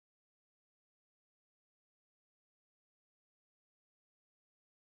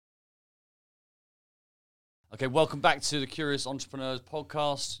Okay, welcome back to the Curious Entrepreneurs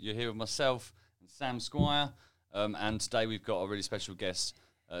podcast. You're here with myself and Sam Squire, and today we've got a really special guest,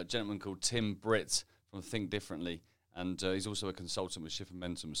 a gentleman called Tim Britt from Think Differently, and he's also a consultant with Shift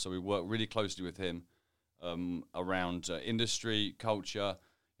Momentum. So we work really closely with him around industry, culture.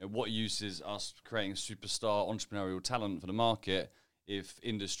 What use is us creating superstar entrepreneurial talent for the market if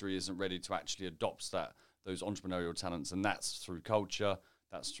industry isn't ready to actually adopt those entrepreneurial talents? And that's through culture,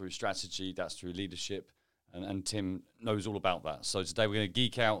 that's through strategy, that's through leadership. And Tim knows all about that. So today we're going to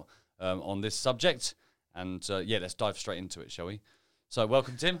geek out on this subject. And let's dive straight into it, shall we? So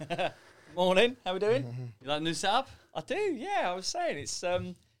welcome, Tim. Morning. How we doing? You like the new setup? I do. Yeah, I was saying it's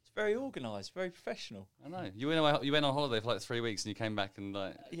very organised, very professional. I know. You went on holiday for like 3 weeks and you came back and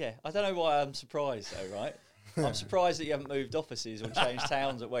like... Yeah, I don't know why I'm surprised though, right? I'm surprised that you haven't moved offices or changed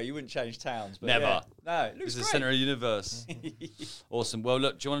towns. Well, you wouldn't change towns, but never. Yeah. No, it looks It's the great. centre of the universe. Awesome. Well,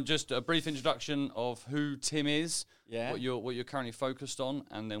 look, do you want to just a brief introduction of who Tim is? Yeah. What you're currently focused on,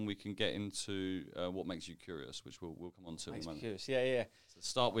 and then we can get into what makes you curious, which we'll come on to in a Makes me moment. curious. Yeah. So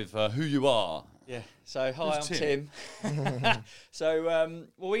start with who you are. Yeah. So hi, Who's I'm Tim. So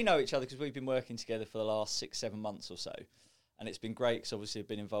we know each other because we've been working together for the last 6-7 months or so, and it's been great because obviously I've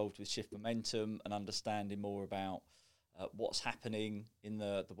been involved with Shift Momentum and understanding more about what's happening in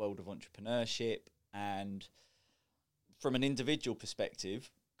the world of entrepreneurship, and from an individual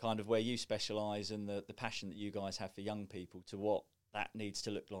perspective, kind of where you specialise and the passion that you guys have for young people to what that needs to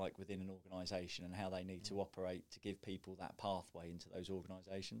look like within an organisation and how they need to operate to give people that pathway into those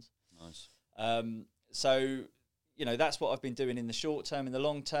organisations. Nice. So, that's what I've been doing in the short term. In the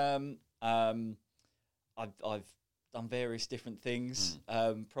long term, I've done various different things,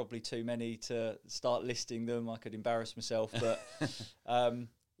 probably too many to start listing them. I could embarrass myself, but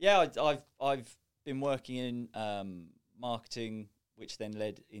I've been working in marketing, which then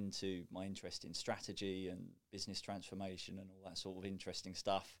led into my interest in strategy and business transformation and all that sort of interesting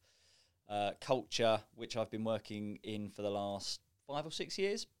stuff. Culture, which I've been working in for the last 5 or 6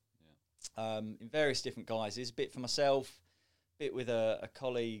 years, in various different guises. A bit for myself, a bit with a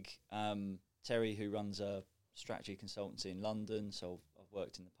colleague, Terry, who runs a strategy consultancy in London. So I've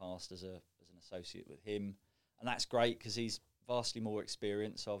worked in the past as an associate with him, and that's great because he's vastly more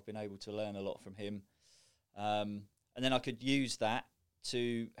experienced. So I've been able to learn a lot from him, and then I could use that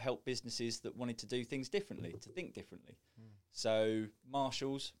to help businesses that wanted to do things differently, to think differently. So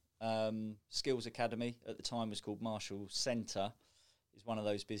Marshall's Skills Academy at the time was called Marshall Centre, is one of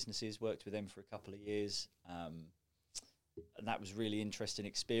those businesses. Worked with them for a couple of years, and that was really interesting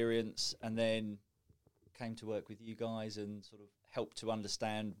experience. And then came to work with you guys and sort of helped to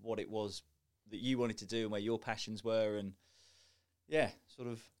understand what it was that you wanted to do and where your passions were, and sort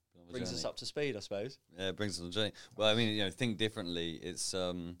of brings us up to speed, I suppose. Yeah, it brings us on the journey. Well, I mean, think differently. It's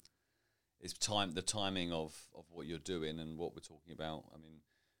the timing of what you're doing and what we're talking about. I mean,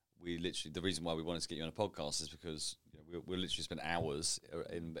 the reason why we wanted to get you on a podcast is because we'll literally spend hours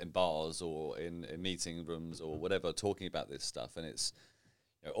in bars or in meeting rooms or whatever talking about this stuff, and it's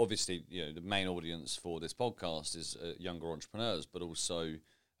obviously the main audience for this podcast is younger entrepreneurs, but also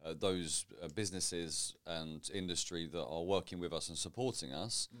those businesses and industry that are working with us and supporting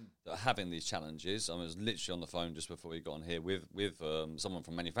us that are having these challenges. I was literally on the phone just before we got on here with someone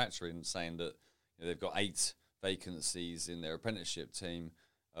from manufacturing saying that they've got 8 vacancies in their apprenticeship team,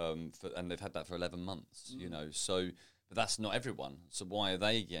 and they've had that for 11 months. So but that's not everyone. So why are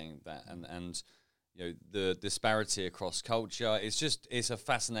they getting that? And the disparity across culture, it's a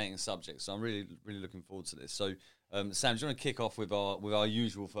fascinating subject. So I'm really, really looking forward to this. So Sam, do you want to kick off with our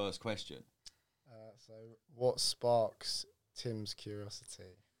usual first question? So what sparks Tim's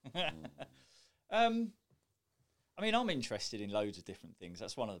curiosity? I mean, I'm interested in loads of different things.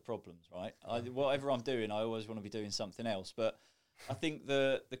 That's one of the problems, right? Whatever I'm doing, I always want to be doing something else. But I think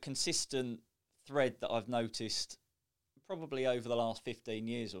the consistent thread that I've noticed probably over the last 15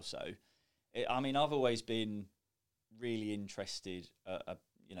 years or so, I've always been really interested,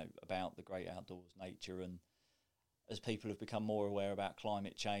 about the great outdoors, nature, and as people have become more aware about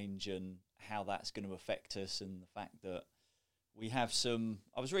climate change and how that's going to affect us, and the fact that we have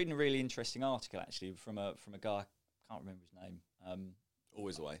I was reading a really interesting article actually from a guy, I can't remember his name.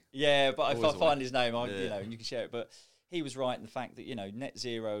 Always away. Yeah, but Always if I find away. his name, you can share it. But he was right in the fact that net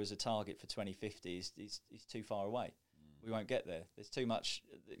zero as a target for 2050 is too far away. We won't get there. There's too much.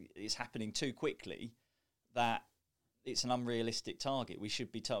 It's happening too quickly that it's an unrealistic target. We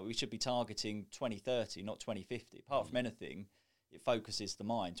should be targeting 2030, not 2050. Apart from anything, it focuses the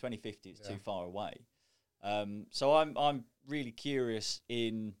mind. 2050 is too far away. So I'm really curious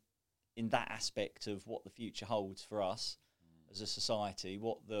in that aspect of what the future holds for us as a society,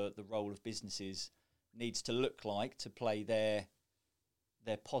 what the role of businesses needs to look like to play their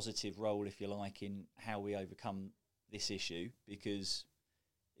positive role, if you like, in how we overcome this issue. Because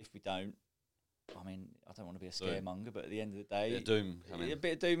if we don't, I mean, I don't want to be a scaremonger, but at the end of the day, a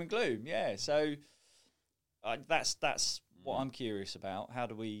bit of doom and gloom. Yeah. So that's what I'm curious about.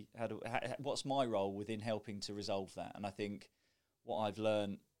 What's my role within helping to resolve that? And I think what I've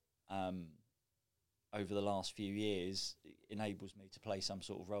learned over the last few years enables me to play some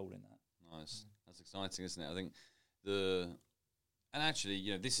sort of role in that. Nice. That's exciting, isn't it? I think and actually,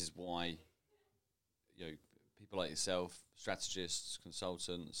 you know, this is why, you know, people like yourself, strategists,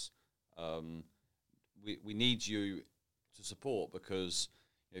 consultants, we need you to support, because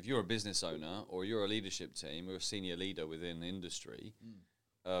if you're a business owner or you're a leadership team or a senior leader within the industry,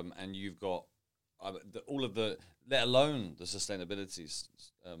 and you've got all of the, let alone the sustainability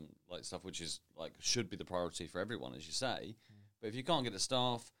like stuff, which is like should be the priority for everyone, as you say. But if you can't get the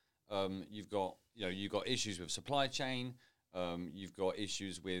staff, you've got issues with supply chain. You've got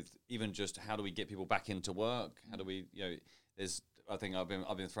issues with even just how do we get people back into work? How do we, I think I've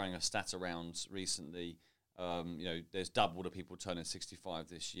been throwing a stat around recently. There's double the people turning 65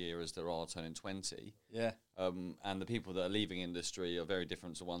 this year as there are turning 20. Yeah. And the people that are leaving industry are very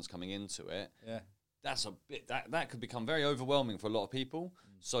different to ones coming into it. Yeah. That's a bit that could become very overwhelming for a lot of people.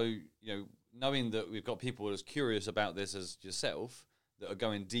 So, knowing that we've got people as curious about this as yourself that are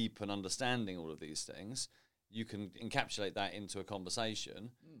going deep and understanding all of these things, you can encapsulate that into a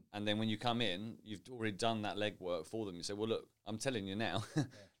conversation. And then when you come in, you've already done that legwork for them. You say, well, look, I'm telling you now, the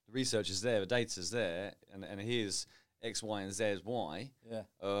research is there, the data's there, and here's X, Y, and Z is Y. Yeah.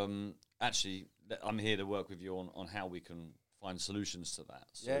 Actually, I'm here to work with you on how we can find solutions to that.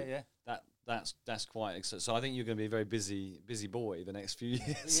 So that's quite exciting. So I think you're going to be a very busy boy the next few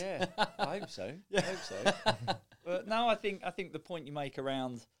years. Yeah, I hope so. I hope so. But no, I think the point you make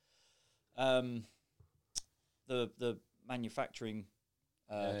around the manufacturing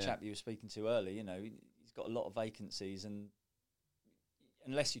chap you were speaking to earlier, he's got a lot of vacancies, and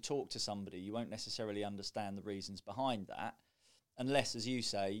unless you talk to somebody, you won't necessarily understand the reasons behind that. Unless, as you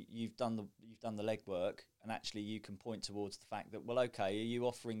say, you've done the legwork, and actually you can point towards the fact that, well, okay, are you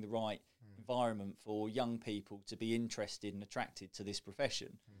offering the right environment for young people to be interested and attracted to this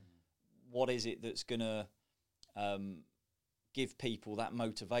profession? What is it that's going to give people that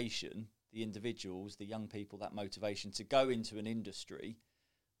motivation, the individuals, the young people, that motivation to go into an industry,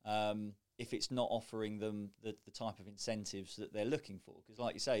 if it's not offering them the type of incentives that they're looking for? Because,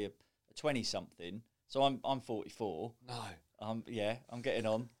 like you say, a 20-something. So I'm 44. No. I'm getting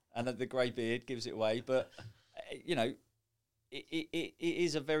on, and the grey beard gives it away. But it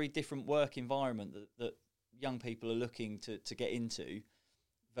is a very different work environment that young people are looking to get into,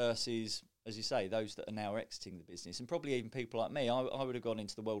 versus, as you say, those that are now exiting the business, and probably even people like me. I would have gone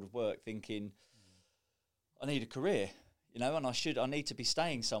into the world of work thinking, I need a career, and I need to be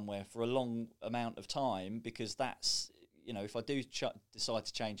staying somewhere for a long amount of time, because that's, if I do decide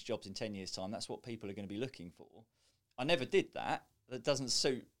to change jobs in 10 years' time, that's what people are going to be looking for. I never did that. That doesn't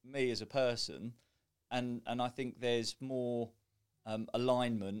suit me as a person, and I think there's more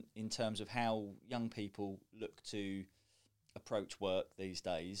alignment in terms of how young people look to approach work these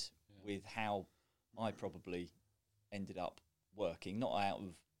days with how I probably ended up working, not out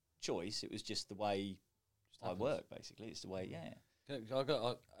of choice. It was just the way I work, basically. It's the way,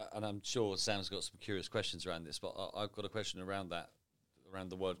 and I'm sure Sam's got some curious questions around this, but I've got a question around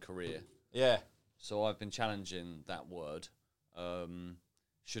the word career. Yeah. So I've been challenging that word.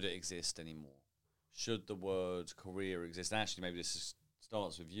 Should it exist anymore? Should the word career exist? And actually, maybe this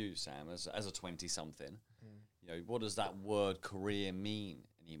starts with you, Sam, as a 20-something. What does that word career mean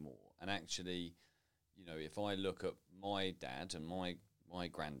anymore? And actually, if I look at my dad and my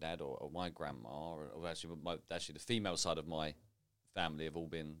granddad or my grandma, or actually the female side of my family have all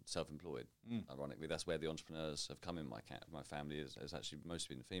been self-employed. Ironically, that's where the entrepreneurs have come in. My family has actually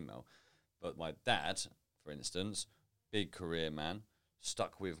mostly been female. But my dad, for instance, big career man,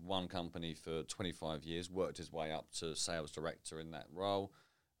 stuck with one company for 25 years, worked his way up to sales director in that role,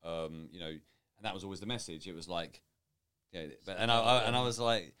 and that was always the message. It was like, I was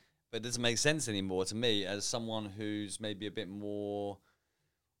like, but it doesn't make sense anymore to me as someone who's maybe a bit more.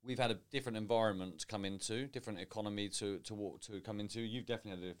 We've had a different environment to come into, different economy to come into. You've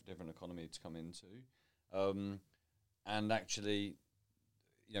definitely had a different economy to come into, and actually,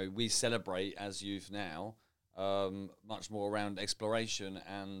 we celebrate as youth now much more around exploration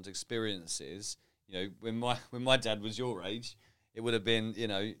and experiences. When my dad was your age, it would have been,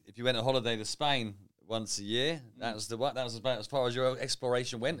 if you went on holiday to Spain once a year, that was about as far as your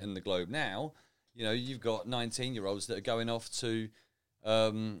exploration went in the globe. Now, you've got 19-year-olds that are going off to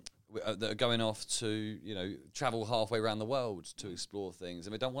that are going off to, travel halfway around the world to explore things,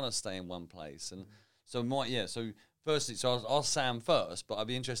 and we don't want to stay in one place. And so firstly, so I'll ask Sam first, but I'd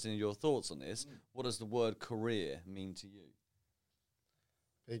be interested in your thoughts on this. What does the word career mean to you?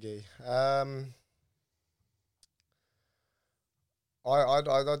 Biggie. I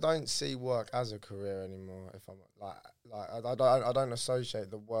don't see work as a career anymore. If I'm I don't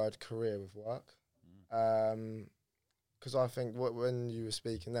associate the word career with work. Because I think when you were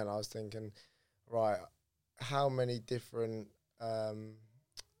speaking then, I was thinking, right, how many different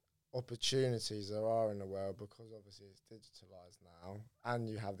opportunities there are in the world, because obviously it's digitalised now and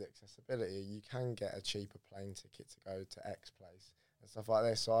you have the accessibility. You can get a cheaper plane ticket to go to X place and stuff like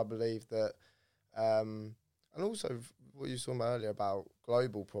this. So I believe that, and also what you were talking about earlier about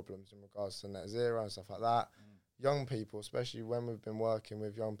global problems in regards to net zero and stuff like that. Young people, especially when we've been working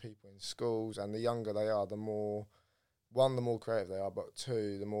with young people in schools, and the younger they are, the more creative they are, but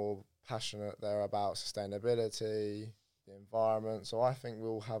two, the more passionate they're about sustainability, the environment. So I think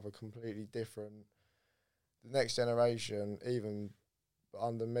we'll have a completely different, the next generation, even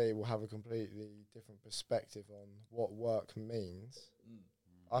under me, will have a completely different perspective on what work means.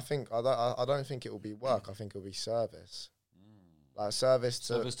 I don't think it will be work. I think it will be service. Like service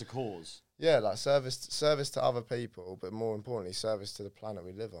to cause. Yeah, like service to other people, but more importantly, service to the planet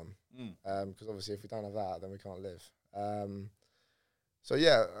we live on. Because obviously, if we don't have that, then we can't live. So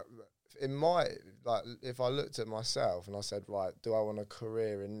yeah, if I looked at myself and I said, right, do I want a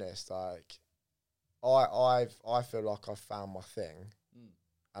career in this? Like, I feel like I've found my thing,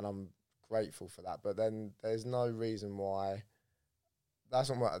 and I'm grateful for that. But then there's no reason why that's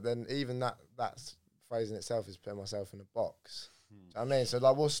not what. Then even that's phrase in itself is putting myself in a box. Do you know what I mean? So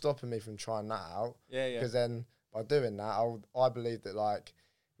like, what's stopping me from trying that out? Yeah. Because then by doing that, I believe that like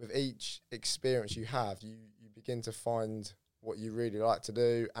with each experience you have, you begin to find what you really like to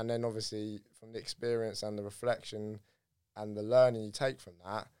do, and then obviously from the experience and the reflection and the learning you take from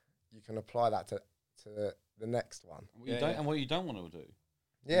that, you can apply that to the next one. And what you don't want to do.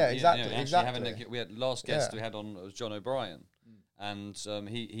 Yeah, exactly. We had last guest we had on was John O'Brien, and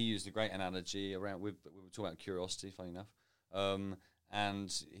he used a great analogy around. We were talking about curiosity, funny enough,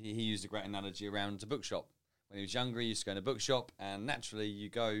 and he used a great analogy around a bookshop. When he was younger, he used to go in a bookshop, and naturally you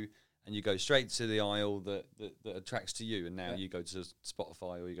go straight to the aisle that attracts to you. And now you go to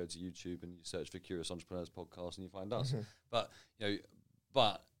Spotify or you go to YouTube and you search for Curious Entrepreneurs podcast and you find us.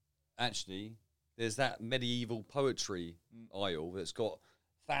 But actually, there's that medieval poetry aisle that's got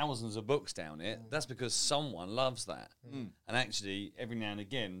thousands of books down it. That's because someone loves that. And actually, every now and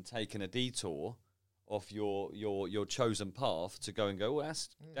again, taking a detour off your chosen path to go and go, well,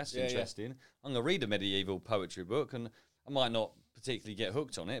 that's interesting. Yeah. I'm going to read a medieval poetry book, and I might not particularly get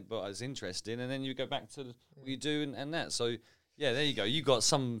hooked on it, but it's interesting. And then you go back to what you do and that. So, yeah, there you go. You got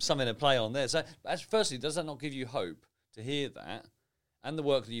something to play on there. So, firstly, does that not give you hope to hear that? And the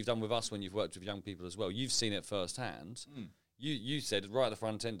work that you've done with us when you've worked with young people as well, you've seen it firsthand. You said right at the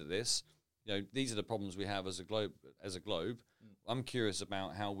front end of this, these are the problems we have as a globe. I'm curious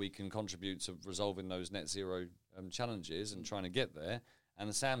about how we can contribute to resolving those net zero challenges and trying to get there.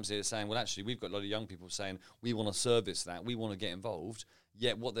 And Sam's here saying, well, actually, we've got a lot of young people saying we want to service that, we want to get involved.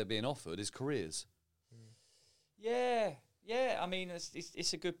 Yet what they're being offered is careers. Yeah. I mean,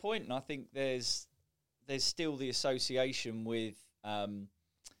 it's a good point, and I think there's still the association with, when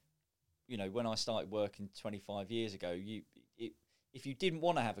I started working 25 years ago, if you didn't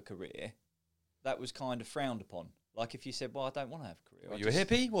want to have a career, that was kind of frowned upon. Like if you said, well, I don't want to have a career. Are you a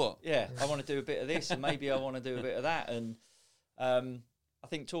hippie? What? Yeah, I want to do a bit of this, and maybe I want to do a bit of that. And I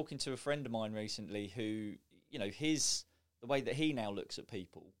think talking to a friend of mine recently who, the way that he now looks at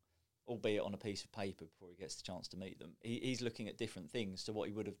people, albeit on a piece of paper before he gets the chance to meet them, he's looking at different things to what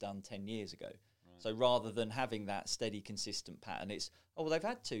he would have done 10 years ago. Right. So rather than having that steady, consistent pattern, it's, they've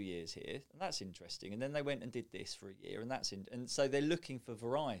had 2 years here, and that's interesting. And then they went and did this for a year, and and so they're looking for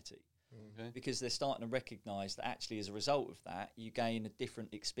variety. Okay. Because they're starting to recognise that actually as a result of that, you gain a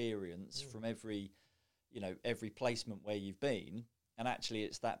different experience from every placement where you've been. And actually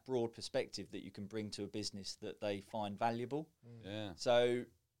it's that broad perspective that you can bring to a business that they find valuable. Yeah. So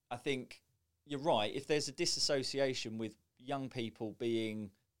I think you're right. If there's a disassociation with young people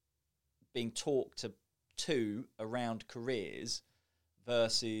being talked to around careers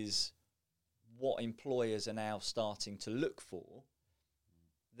versus what employers are now starting to look for,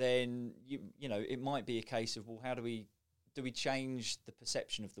 then it might be a case of, well, how do we change the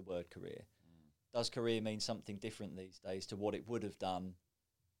perception of the word career? Does career mean something different these days to what it would have done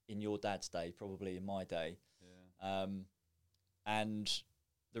in your dad's day, probably in my day? Yeah. And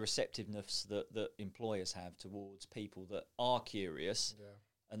the receptiveness that employers have towards people that are curious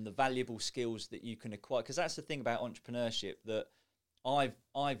and the valuable skills that you can acquire. Because that's the thing about entrepreneurship that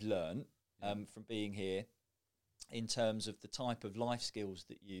I've learned from being here, in terms of the type of life skills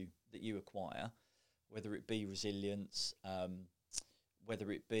that you acquire, whether it be resilience,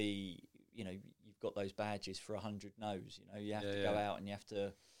 whether it be, you know, you've got those badges for 100 no's. You know, you have to go out and you have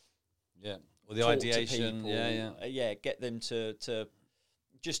to or the ideation, get them to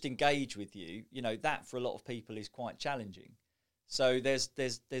just engage with you. You know, that for a lot of people is quite challenging. So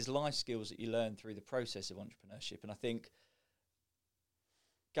there's life skills that you learn through the process of entrepreneurship, and I think,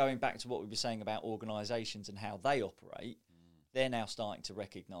 going back to what we were saying about organisations and how they operate, they're now starting to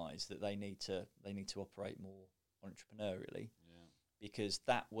recognise that they need to operate more entrepreneurially, because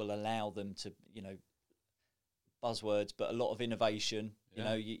that will allow them to, you know, buzzwords, but a lot of innovation. You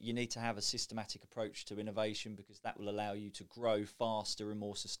know, you need to have a systematic approach to innovation, because that will allow you to grow faster and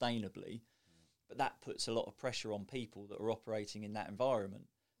more sustainably. But that puts a lot of pressure on people that are operating in that environment.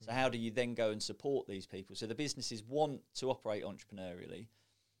 So how do you then go and support these people? So the businesses want to operate entrepreneurially,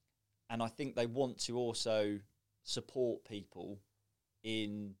 and I think they want to also support people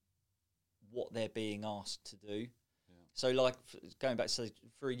in what they're being asked to do. So, like, going back, so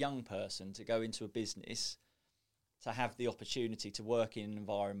for a young person to go into a business, to have the opportunity to work in an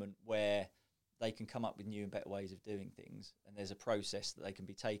environment where they can come up with new and better ways of doing things, and there's a process that they can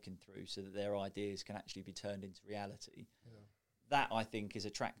be taken through so that their ideas can actually be turned into reality. That, I think, is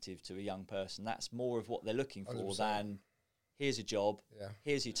attractive to a young person. That's more of what they're looking for 100%. than, here's a job,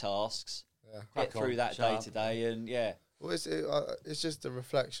 here's your tasks, get Crack through on, that sharp. day to day, and Well, it's just a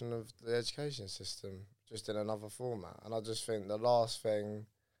reflection of the education system, just in another format. And I just think the last thing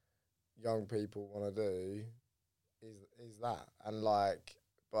young people want to do is that. And like,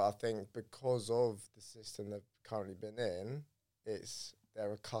 but I think because of the system they've currently been in,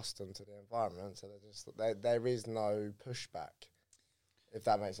 they're accustomed to the environment, so there is no pushback, if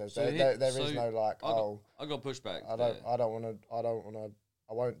that makes sense. So there is no like, I got pushback.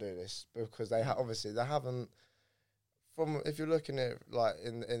 I won't do this, because they obviously they haven't. From, if you're looking at like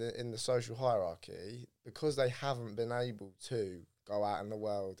in the social hierarchy, because they haven't been able to go out in the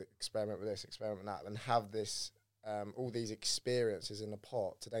world, experiment with this, experiment with that, and have this all these experiences in the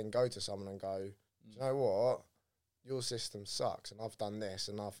pot, to then go to someone and go, do you know what, your system sucks, and I've done this,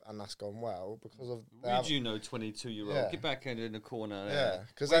 and that's gone well because of. Read, you know, 22-year-old, get back in the corner.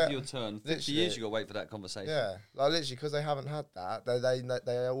 Because wait for your turn. 50 years you got to wait for that conversation. Yeah, like literally, because they haven't had that,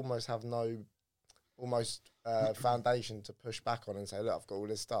 they almost have no foundation to push back on and say, look, I've got all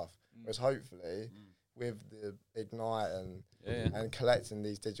this stuff. Whereas hopefully, with the Ignite and collecting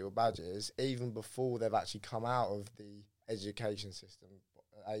these digital badges, even before they've actually come out of the education system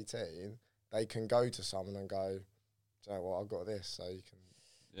at 18, they can go to someone and go, do you know what, I've got this, so you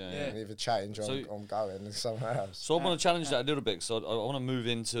can either change or I'm going somewhere else. So I want to challenge that a little bit. So I want to move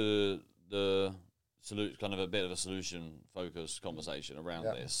into the kind of a bit of a solution-focused conversation around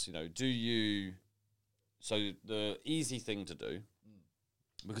this. You know, so the easy thing to do,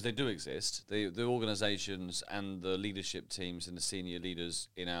 because they do exist, the organisations and the leadership teams and the senior leaders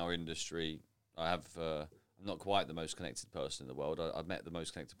in our industry, I'm not quite the most connected person in the world. I've met the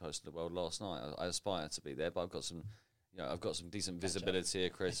most connected person in the world last night. I aspire to be there, but I've got some decent visibility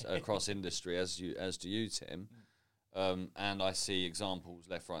across industry, as do you, Tim. And I see examples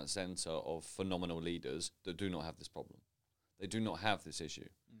left, right, and centre of phenomenal leaders that do not have this problem. They do not have this issue,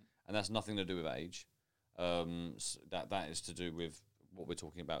 and that's nothing to do with age. That is to do with what we're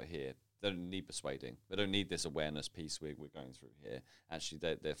talking about here. They don't need persuading. They don't need this awareness piece we're going through here.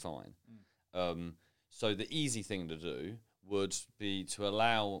 Actually, they're fine. So the easy thing to do would be to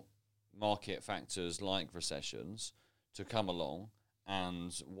allow market factors like recessions to come along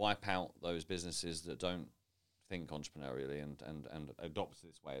and wipe out those businesses that don't think entrepreneurially and adopt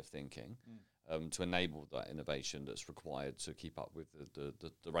this way of thinking, to enable that innovation that's required to keep up with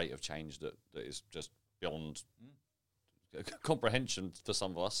the rate of change that is just beyond comprehension for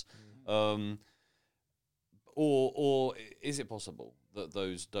some of us. Or is it possible that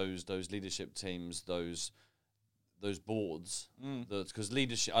those leadership teams, those boards, because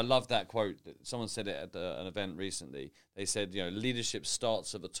leadership, I love that quote. Someone said it at an event recently. They said, you know, leadership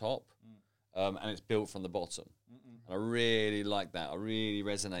starts at the top, and it's built from the bottom. And I really like that. I really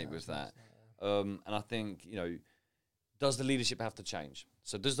resonate with that. And I think, you know, does the leadership have to change?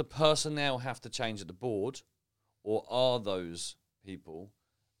 So does the personnel have to change at the board, or are those people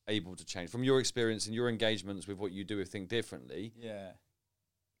able to change? From your experience and your engagements with what you do with Think Differently,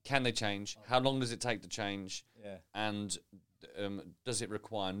 can they change? How long does it take to change? And does it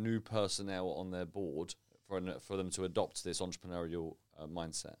require new personnel on their board for them to adopt this entrepreneurial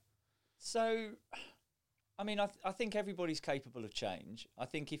mindset? So I mean, I think everybody's capable of change. I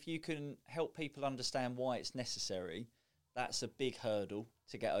think if you can help people understand why it's necessary, that's a big hurdle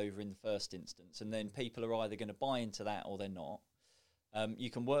to get over in the first instance. And then people are either going to buy into that or they're not. You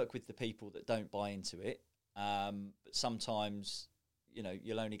can work with the people that don't buy into it, but sometimes,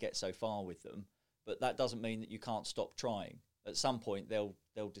 you'll only get so far with them. But that doesn't mean that you can't stop trying. At some point, they'll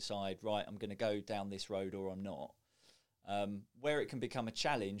decide, right, I'm going to go down this road or I'm not. Where it can become a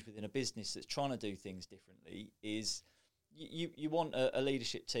challenge within a business that's trying to do things differently is you want a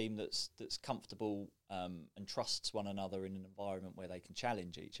leadership team that's comfortable and trusts one another in an environment where they can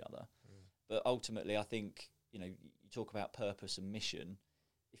challenge each other. But ultimately, I think, you talk about purpose and mission.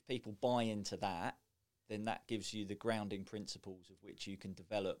 If people buy into that, then that gives you the grounding principles of which you can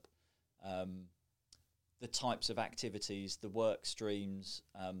develop the types of activities, the work streams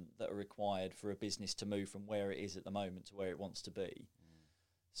that are required for a business to move from where it is at the moment to where it wants to be.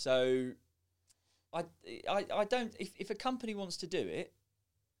 So I don't, if a company wants to do it,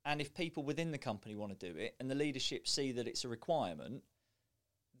 and if people within the company want to do it, and the leadership see that it's a requirement,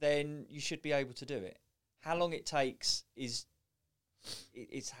 then you should be able to do it. How long it takes it's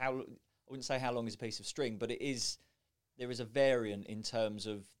how, I wouldn't say how long is a piece of string, but there is a variant in terms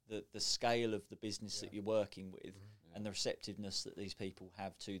of the scale of the business that you're working with and the receptiveness that these people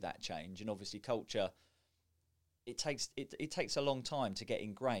have to that change. And obviously culture, it takes a long time to get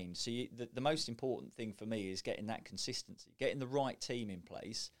ingrained. So the most important thing for me is getting that consistency, getting the right team in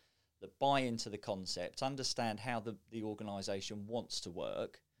place that buy into the concept, understand how the organisation wants to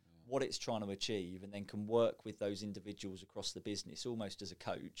work, what it's trying to achieve, and then can work with those individuals across the business almost as a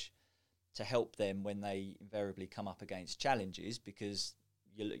coach to help them when they invariably come up against challenges, because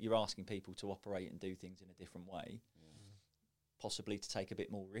you're asking people to operate and do things in a different way, possibly to take a bit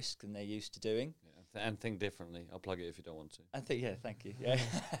more risk than they're used to doing. Yeah, and think differently. I'll plug it if you don't want to. Thank you. Yeah,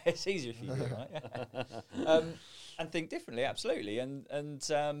 it's easier if you do, right? And think differently, absolutely. And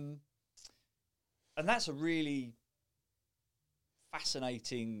that's a really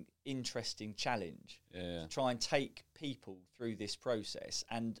fascinating, interesting challenge to try and take people through this process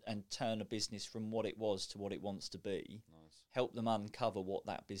and turn a business from what it was to what it wants to be. Nice. Help them uncover what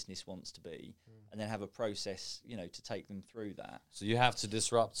that business wants to be, and then have a process, to take them through that. So you have to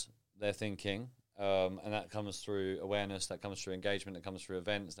disrupt their thinking, and that comes through awareness, that comes through engagement, that comes through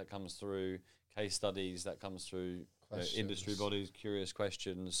events, that comes through case studies, that comes through industry bodies, curious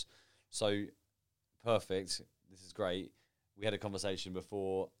questions. So perfect. This is great. We had a conversation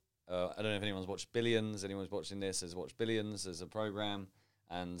before. I don't know if anyone's watched Billions. Anyone's watching this has watched Billions as a program,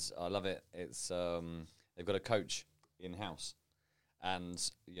 and I love it. It's they've got a coach in house,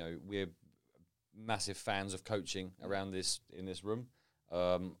 and we're massive fans of coaching around in this room.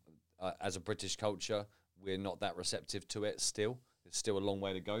 As a British culture, we're not that receptive to it still. There's still a long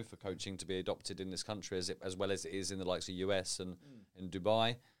way to go for coaching to be adopted in this country as well as it is in the likes of US and in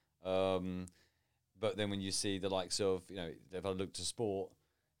Dubai. But then when you see the likes of, if I look to sport,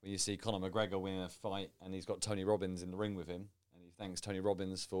 when you see Conor McGregor winning a fight and he's got Tony Robbins in the ring with him, and he thanks Tony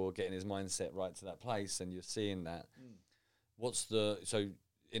Robbins for getting his mindset right to that place, and you're seeing that. You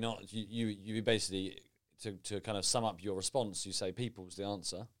basically, to kind of sum up your response, you say people's the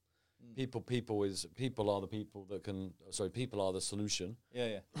answer. People are the solution.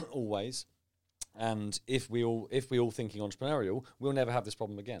 Yeah. Always. And if we all thinking entrepreneurial, we'll never have this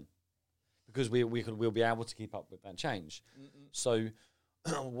problem again, because we'll be able to keep up with that change. So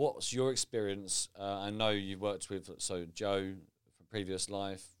what's your experience? I know you've worked with Jo from previous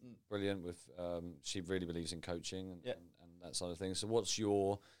life, brilliant with she really believes in coaching and that sort of thing. So what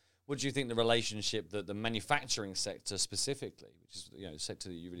do you think the relationship that the manufacturing sector specifically, which is a sector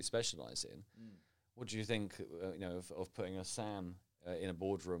that you really specialize in, what do you think of putting a Sam in a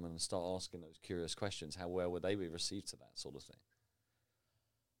boardroom and start asking those curious questions? How well would they be received to that sort of thing?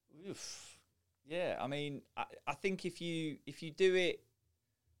 Oof. Yeah, I mean, I think if you do it,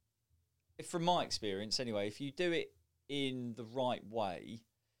 from my experience anyway, if you do it in the right way,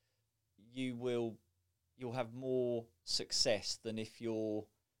 you'll have more success than if you're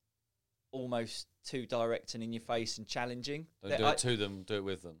almost too direct and in your face and challenging. Don't do it to them, do it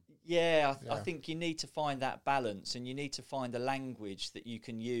with them. Yeah, I think you need to find that balance, and you need to find a language that you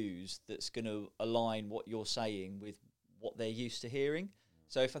can use that's going to align what you're saying with what they're used to hearing.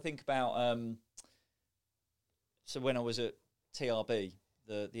 So if I think about, so when I was at TRB,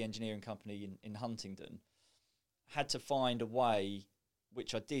 the engineering company in Huntingdon, had to find a way,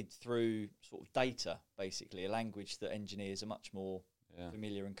 which I did through sort of data, basically, a language that engineers are much more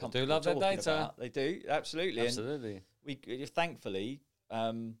familiar and comfortable. They do love their data. About. They do, absolutely. Absolutely. And thankfully,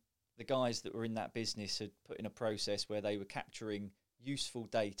 the guys that were in that business had put in a process where they were capturing useful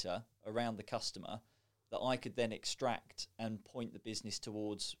data around the customer that I could then extract and point the business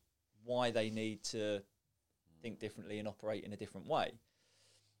towards why they need to think differently and operate in a different way.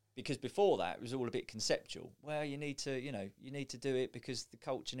 Because before that, it was all a bit conceptual. Well, you need to do it because the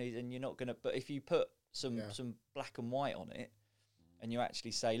culture needs, and you're not going to. But if you put some black and white on it, and you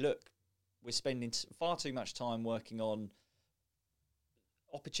actually say, look, we're spending far too much time working on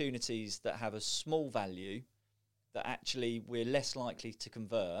opportunities that have a small value, that actually we're less likely to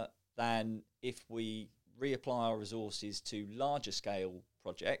convert than if we reapply our resources to larger scale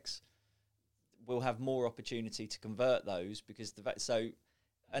projects. We'll have more opportunity to convert those because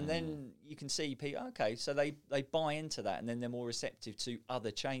then you can see people, okay, so they buy into that, and then they're more receptive to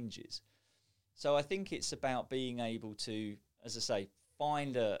other changes. So I think it's about being able to, as I say,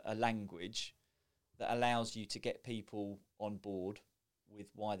 find a language that allows you to get people on board with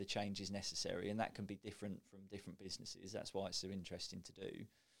why the change is necessary, and that can be different from different businesses. That's why it's so interesting to do.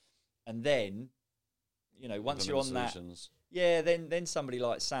 And then, once you're on that, then somebody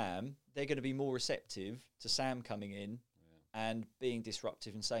like Sam, they're going to be more receptive to Sam coming in and being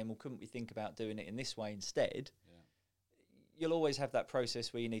disruptive and saying, well, couldn't we think about doing it in this way instead? You'll always have that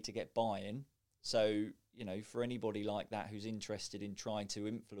process where you need to get buy-in. So, for anybody like that who's interested in trying to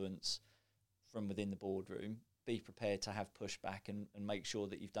influence from within the boardroom, be prepared to have pushback and make sure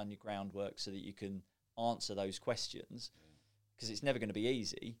that you've done your groundwork so that you can answer those questions, because it's never going to be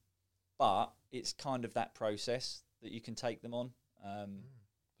easy, but it's kind of that process that you can take them on.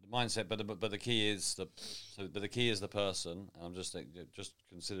 The mindset, but the key is the person. And I'm just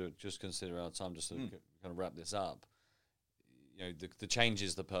consider our time just to kind of wrap this up. The change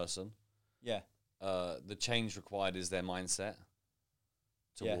is the person. Yeah. The change required is their mindset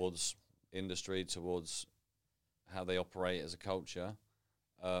towards industry, towards how they operate as a culture,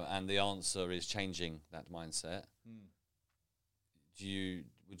 and the answer is changing that mindset.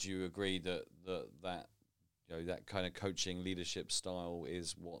 Would you agree that that kind of coaching leadership style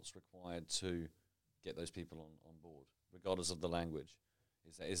is what's required to get those people on board, regardless of the language?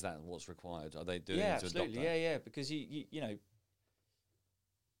 Is that what's required? Are they doing it to absolutely. adopt that? Yeah, because you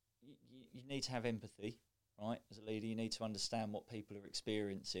need to have empathy, right? As a leader, you need to understand what people are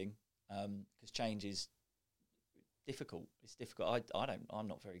experiencing, because change is difficult. It's difficult. I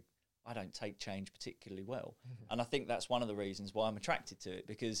don't take change particularly well, and I think that's one of the reasons why I'm attracted to it,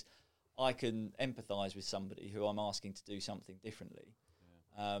 because I can empathise with somebody who I'm asking to do something differently.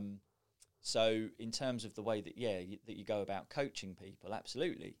 So in terms of the way that you go about coaching people,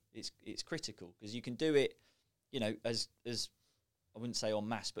 absolutely, it's critical, because you can do it, as I wouldn't say en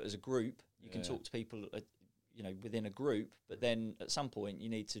masse, but as a group, you can talk to people, within a group. But then at some point, you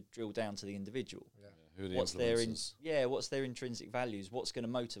need to drill down to the individual. Who are the what's influencers? what's their intrinsic values? What's going to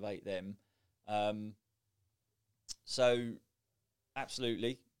motivate them? So,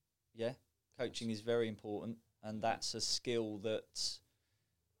 absolutely, coaching is very important, and that's a skill that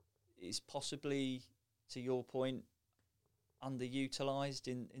is possibly, to your point, underutilised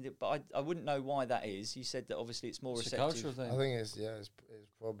but I wouldn't know why that is. You said that obviously it's more receptive. A cultural thing. I think it's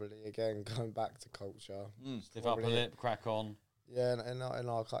probably, again, going back to culture. Stiff upper lip, crack on. Yeah, in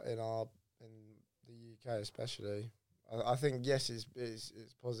the UK especially, I think yes, it's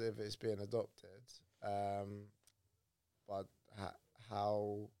positive. It's being adopted, but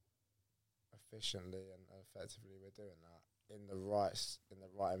how efficiently and effectively we're doing that in the right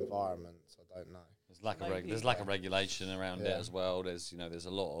environments, I don't know. There's lack of regulation around it as well. There's a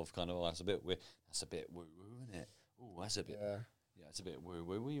lot of kind of that's a bit woo woo, isn't it? Oh, that's a bit it's a bit woo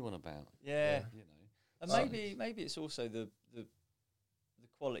woo. What are you on about? And maybe it's also the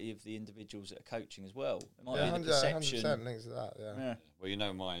quality of the individuals that are coaching as well. It might be the perception. 100% links to that. Yeah.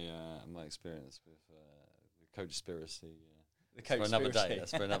 Well, my experience with coach-spiracy. The coach for another day.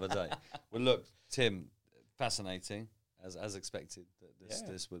 That's for another day. Well, look, Tim, fascinating as expected that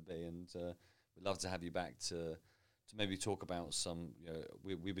this would be, and we'd love to have you back to maybe talk about some.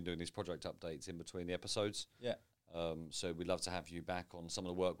 We've been doing these project updates in between the episodes. Yeah. So we'd love to have you back on some of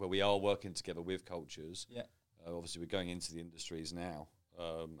the work where we are working together with cultures. Yeah. Obviously, we're going into the industries now,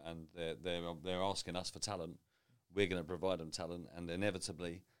 and they're asking us for talent. We're going to provide them talent, and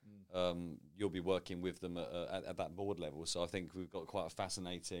inevitably, you'll be working with them at that board level. So I think we've got quite a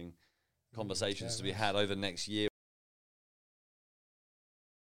fascinating conversations to be had over the next year.